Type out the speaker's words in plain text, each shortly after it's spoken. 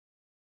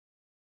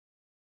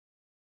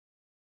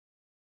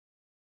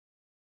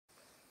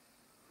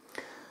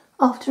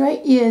After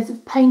 8 years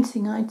of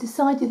painting, I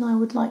decided I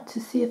would like to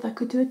see if I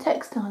could do a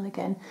textile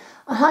again.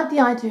 I had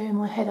the idea in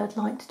my head I'd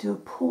like to do a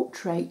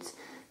portrait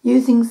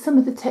using some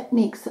of the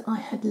techniques that I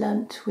had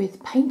learnt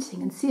with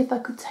painting and see if I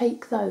could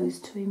take those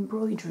to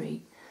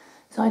embroidery.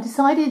 So I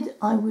decided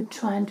I would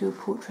try and do a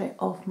portrait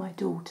of my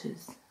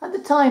daughters. At the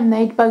time,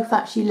 they'd both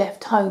actually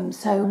left home,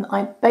 so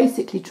I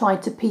basically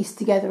tried to piece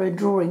together a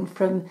drawing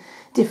from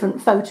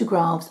different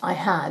photographs I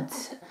had.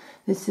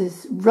 This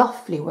is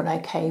roughly what I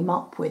came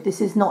up with.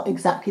 This is not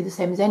exactly the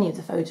same as any of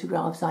the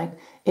photographs. I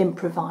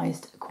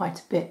improvised quite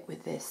a bit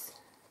with this.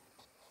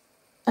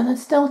 And I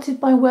started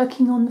by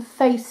working on the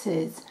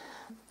faces.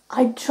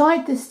 I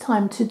tried this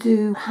time to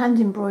do hand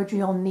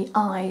embroidery on the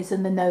eyes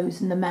and the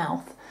nose and the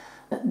mouth.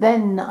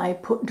 Then I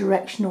put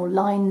directional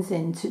lines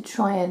in to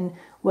try and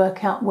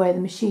work out where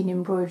the machine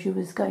embroidery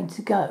was going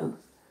to go.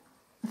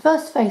 The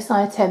first face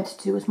I attempted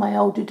to do was my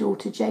older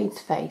daughter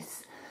Jade's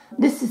face.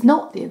 This is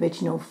not the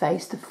original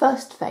face. The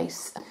first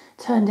face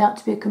turned out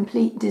to be a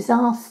complete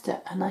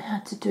disaster and I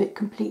had to do it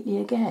completely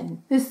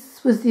again.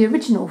 This was the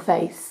original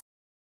face.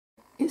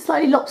 It's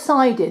slightly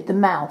lopsided, the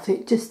mouth,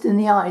 and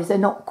the eyes, they're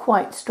not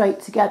quite straight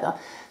together.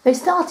 They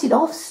started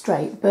off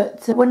straight,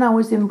 but when I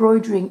was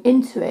embroidering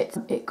into it,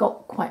 it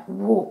got quite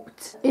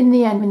warped. In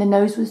the end, when the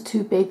nose was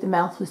too big, the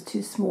mouth was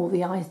too small,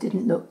 the eyes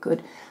didn't look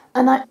good.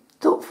 And I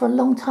thought for a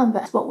long time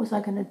about what was I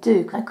going to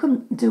do. I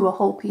couldn't do a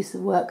whole piece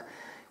of work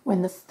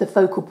when the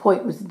focal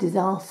point was a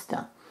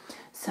disaster.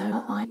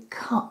 So I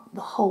cut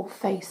the whole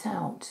face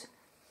out.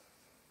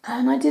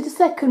 And I did a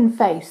second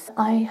face.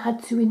 I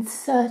had to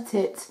insert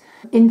it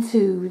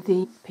into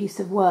the piece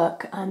of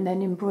work and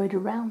then embroider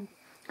around.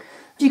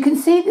 You can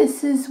see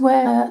this is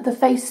where the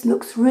face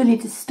looks really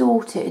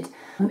distorted.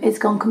 It's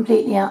gone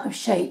completely out of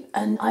shape,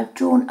 and I've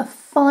drawn a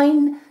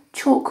fine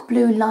chalk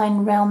blue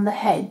line round the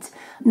head.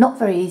 Not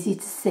very easy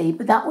to see,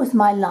 but that was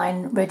my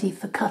line ready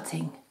for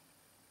cutting.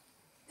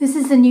 This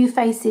is the new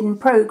face in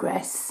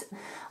progress.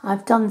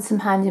 I've done some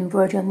hand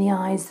embroidery on the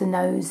eyes, the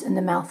nose and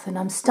the mouth, and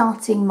I'm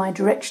starting my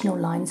directional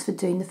lines for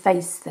doing the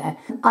face there.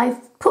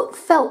 I've put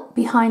felt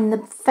behind the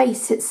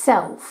face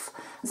itself,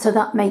 so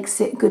that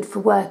makes it good for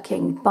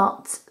working,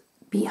 but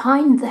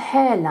behind the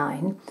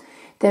hairline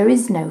there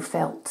is no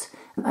felt.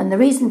 And the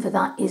reason for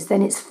that is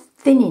then it's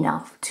thin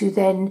enough to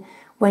then,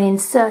 when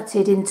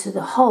inserted into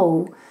the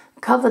hole,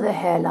 cover the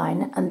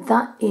hairline, and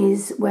that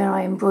is where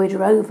I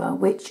embroider over,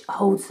 which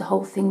holds the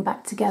whole thing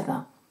back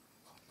together.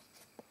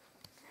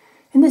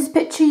 In this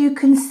picture you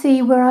can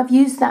see where I've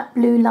used that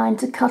blue line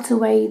to cut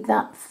away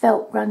that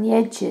felt around the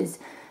edges,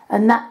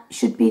 and that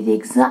should be the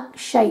exact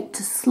shape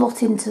to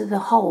slot into the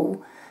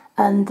hole,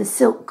 and the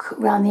silk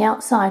around the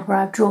outside where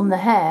I've drawn the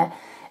hair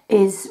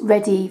is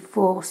ready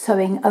for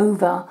sewing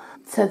over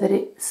so that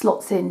it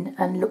slots in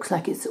and looks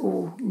like it's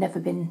all never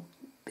been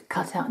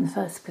cut out in the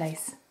first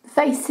place. The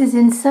face is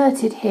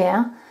inserted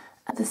here.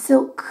 The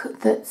silk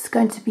that's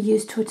going to be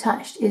used to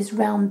attach is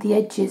round the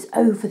edges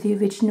over the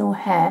original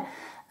hair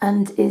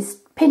and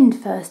is pinned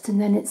first, and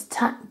then it's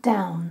tacked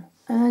down.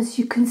 And as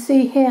you can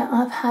see here,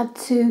 I've had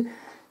to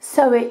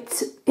sew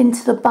it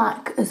into the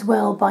back as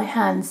well by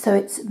hand, so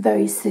it's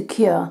very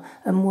secure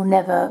and will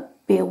never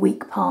be a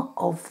weak part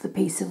of the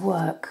piece of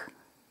work.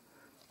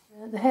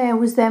 The hair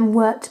was then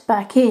worked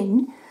back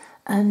in,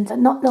 and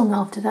not long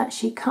after that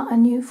she cut a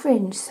new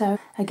fringe, so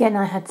again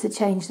I had to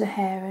change the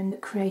hair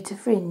and create a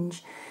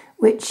fringe,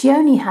 which she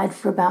only had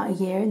for about a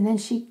year, and then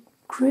she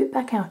grew it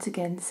back out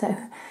again, so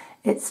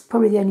it's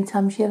probably the only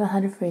time she ever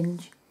had a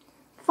fringe.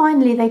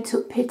 Finally they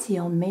took pity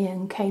on me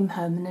and came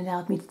home and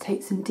allowed me to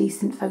take some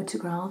decent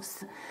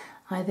photographs.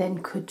 I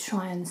then could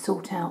try and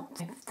sort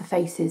out the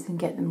faces and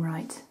get them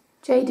right.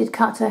 Jade had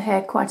cut her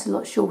hair quite a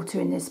lot shorter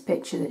in this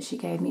picture that she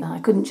gave me. I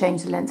couldn't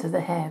change the length of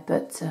the hair,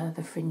 but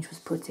the fringe was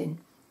put in.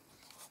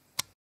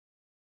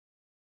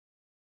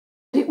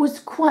 It was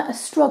quite a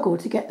struggle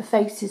to get the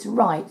faces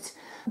right,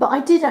 but I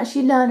did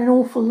actually learn an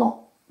awful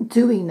lot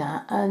doing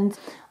that, and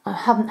I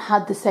haven't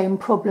had the same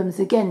problems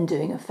again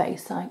doing a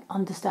face. I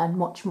understand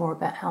much more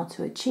about how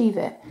to achieve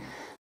it.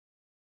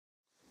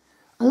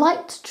 I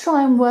like to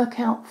try and work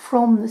out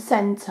from the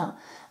centre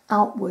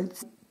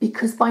outwards,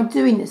 because by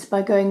doing this,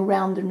 by going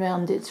round and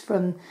round it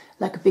from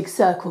like a big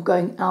circle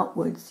going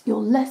outwards, you're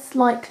less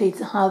likely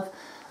to have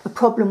a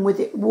problem with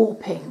it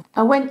warping.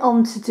 I went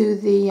on to do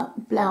the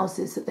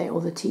blouses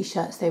or the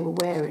t-shirts they were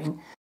wearing.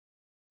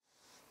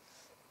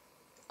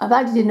 I've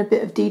added in a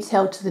bit of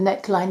detail to the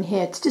neckline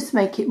here to just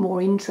make it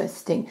more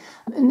interesting,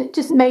 and it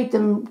just made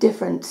them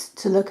different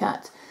to look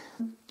at.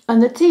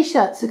 And the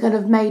t-shirts are kind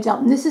of made up,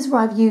 and this is where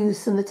I've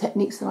used some of the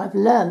techniques that I've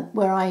learnt,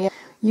 where I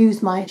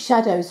use my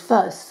shadows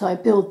first, so I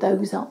build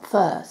those up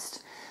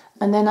first,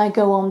 and then I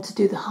go on to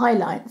do the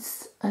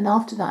highlights, and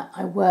after that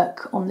I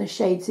work on the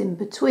shades in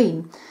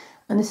between,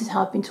 and this is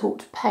how I've been taught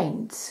to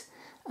paint,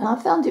 and I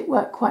found it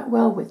worked quite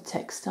well with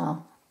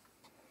textile.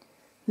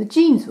 The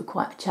jeans were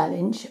quite a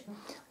challenge.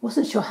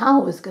 Wasn't sure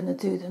how I was going to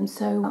do them,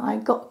 so I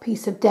got a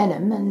piece of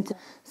denim and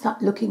sat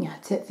looking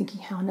at it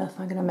thinking, how on earth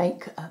am I going to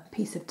make a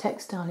piece of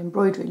textile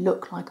embroidery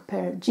look like a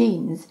pair of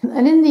jeans?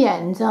 And in the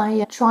end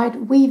I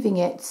tried weaving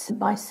it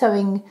by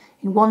sewing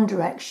in one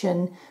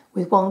direction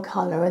with one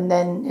colour and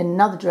then in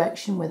another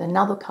direction with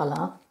another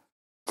colour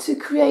to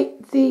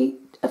create the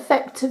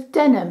effect of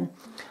denim.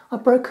 I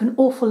broke an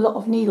awful lot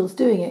of needles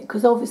doing it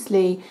because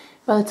obviously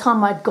by the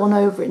time I'd gone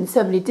over it in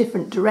so many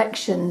different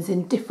directions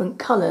in different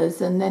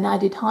colours and then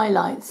added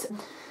highlights,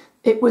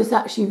 it was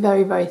actually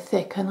very, very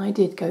thick, and I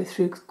did go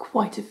through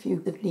quite a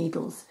few of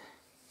needles.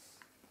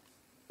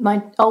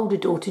 My older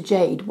daughter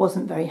Jade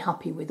wasn't very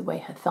happy with the way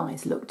her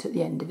thighs looked at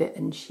the end of it,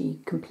 and she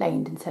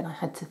complained and said I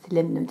had to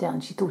slim them down.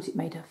 She thought it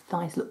made her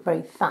thighs look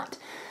very fat.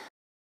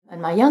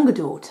 And my younger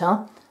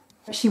daughter,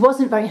 she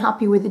wasn't very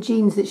happy with the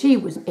jeans that she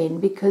was in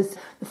because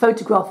the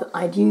photograph that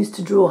I'd used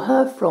to draw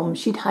her from,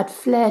 she'd had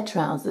flare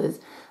trousers,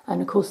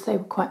 and of course they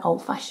were quite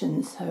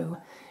old-fashioned, so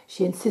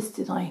she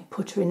insisted I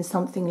put her in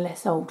something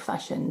less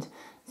old-fashioned,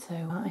 so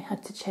I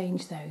had to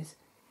change those.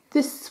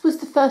 This was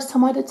the first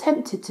time I'd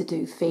attempted to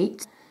do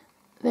feet.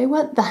 They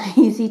weren't that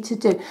easy to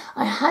do.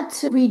 I had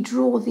to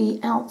redraw the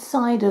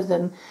outside of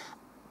them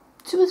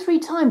 2 or 3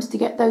 times to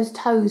get those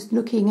toes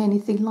looking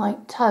anything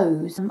like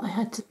toes. I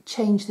had to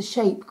change the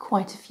shape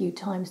quite a few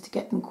times to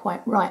get them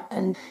quite right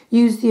and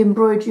use the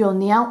embroidery on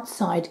the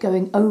outside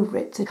going over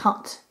it to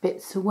cut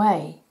bits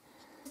away.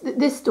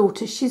 This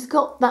daughter, she's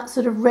got that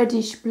sort of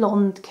reddish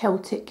blonde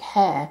Celtic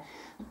hair.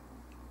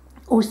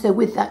 Also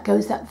with that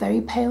goes that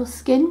very pale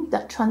skin,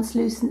 that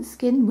translucent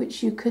skin,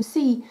 which you can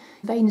see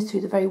veins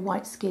through the very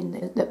white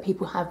skin that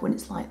people have when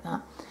it's like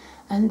that.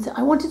 And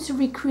I wanted to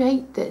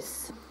recreate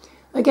this.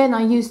 Again,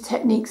 I used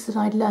techniques that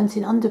I'd learnt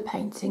in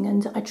underpainting,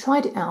 and I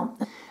tried it out.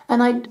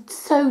 And I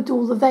sewed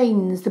all the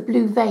veins, the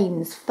blue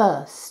veins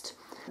first,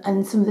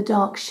 and some of the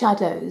dark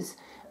shadows.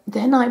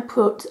 Then I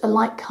put a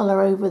light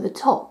colour over the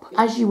top,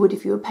 as you would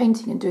if you were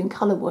painting and doing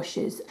colour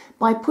washes.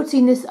 By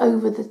putting this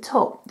over the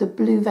top, the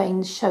blue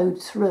veins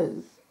showed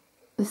through.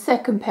 The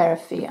second pair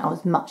of feet I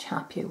was much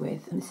happier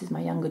with, and this is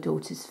my younger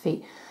daughter's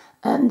feet.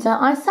 And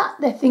I sat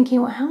there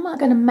thinking, well, how am I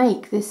going to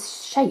make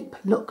this shape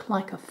look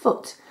like a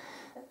foot?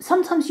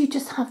 Sometimes you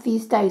just have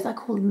these days, I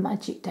call them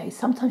magic days.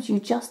 Sometimes you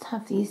just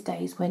have these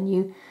days when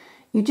you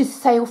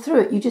just sail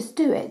through it, you just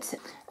do it.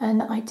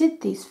 And I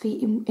did these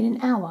feet in an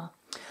hour.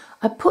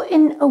 I put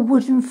in a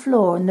wooden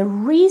floor, and the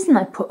reason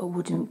I put a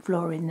wooden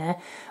floor in there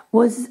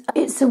was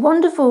it's a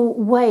wonderful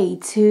way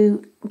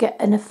to get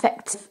an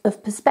effect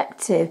of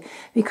perspective,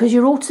 because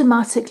you're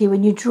automatically,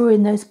 when you draw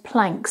in those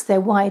planks,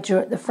 they're wider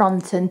at the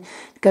front and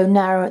go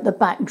narrow at the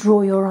back,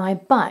 draw your eye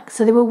back.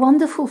 So they were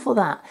wonderful for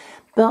that.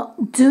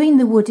 But doing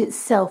the wood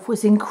itself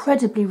was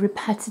incredibly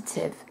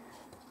repetitive.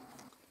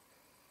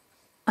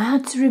 I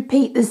had to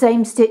repeat the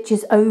same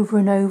stitches over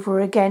and over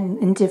again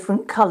in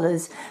different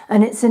colours,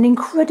 and it's an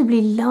incredibly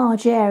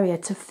large area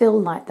to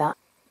fill like that.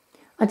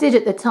 I did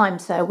at the time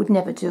say I would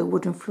never do a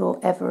wooden floor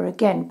ever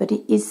again, but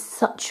it is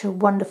such a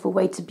wonderful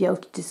way to be able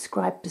to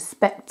describe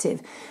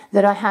perspective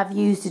that I have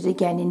used it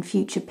again in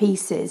future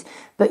pieces,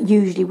 but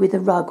usually with a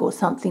rug or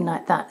something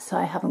like that, so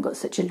I haven't got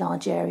such a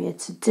large area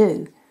to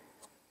do.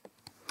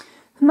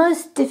 The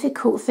most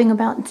difficult thing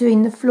about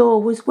doing the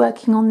floor was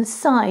working on the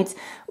sides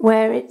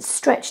where it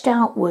stretched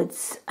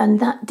outwards,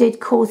 and that did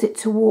cause it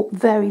to warp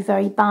very,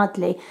 very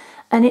badly,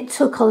 and it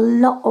took a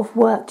lot of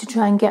work to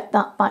try and get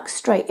that back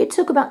straight. It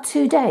took about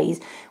 2 days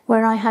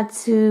where I had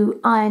to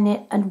iron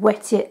it and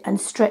wet it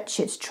and stretch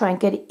it to try and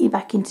get it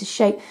back into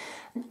shape.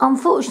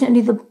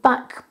 Unfortunately, the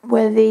back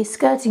where the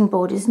skirting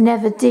board is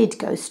never did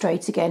go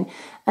straight again,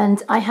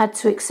 and I had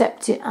to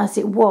accept it as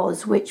it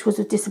was, which was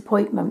a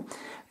disappointment.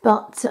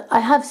 But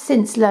I have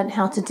since learned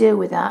how to deal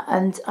with that,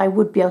 and I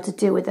would be able to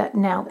deal with that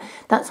now.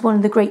 That's one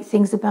of the great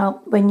things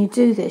about when you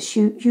do this.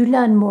 You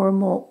learn more and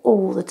more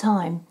all the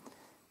time.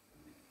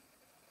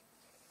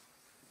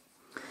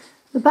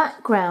 The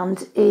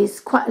background is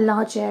quite a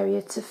large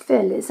area to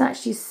fill. It's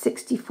actually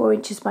 64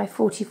 inches by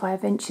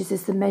 45 inches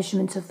is the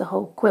measurement of the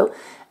whole quilt,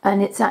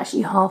 and it's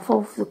actually half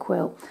of the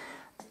quilt.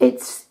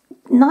 It's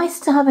nice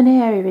to have an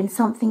area in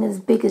something as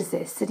big as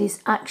this that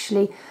is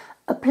actually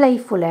a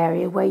playful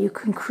area where you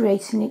can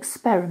create an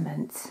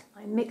experiment.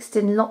 I mixed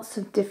in lots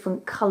of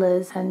different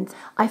colours, and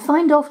I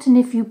find often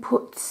if you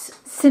put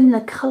similar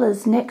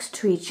colours next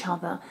to each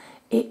other,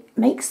 it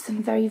makes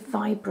them very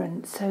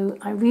vibrant. So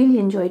I really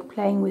enjoyed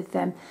playing with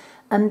them.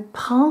 And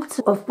part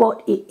of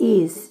what it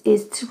is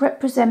to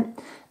represent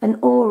an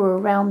aura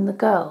around the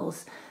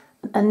girls.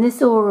 And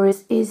this aura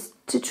is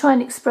to try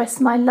and express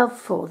my love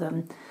for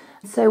them.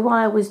 So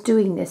while I was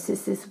doing this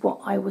is what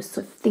I was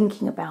sort of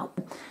thinking about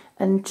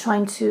and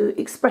trying to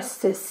express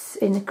this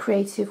in a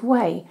creative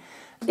way.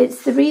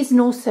 It's the reason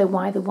also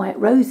why the white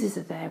roses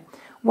are there.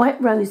 White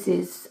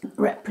roses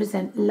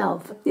represent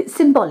love. It's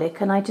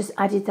symbolic, and I just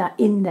added that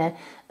in there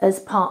as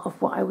part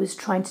of what I was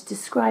trying to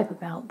describe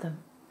about them.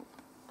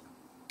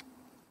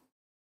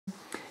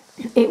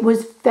 It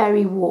was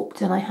very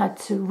warped, and I had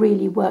to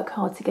really work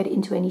hard to get it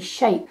into any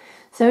shape.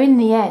 So in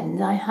the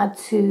end, I had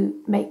to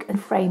make a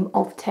frame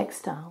of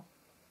textile.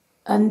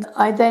 And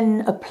I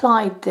then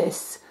applied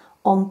this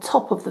on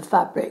top of the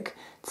fabric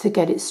to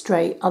get it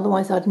straight,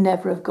 otherwise I'd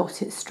never have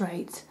got it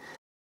straight.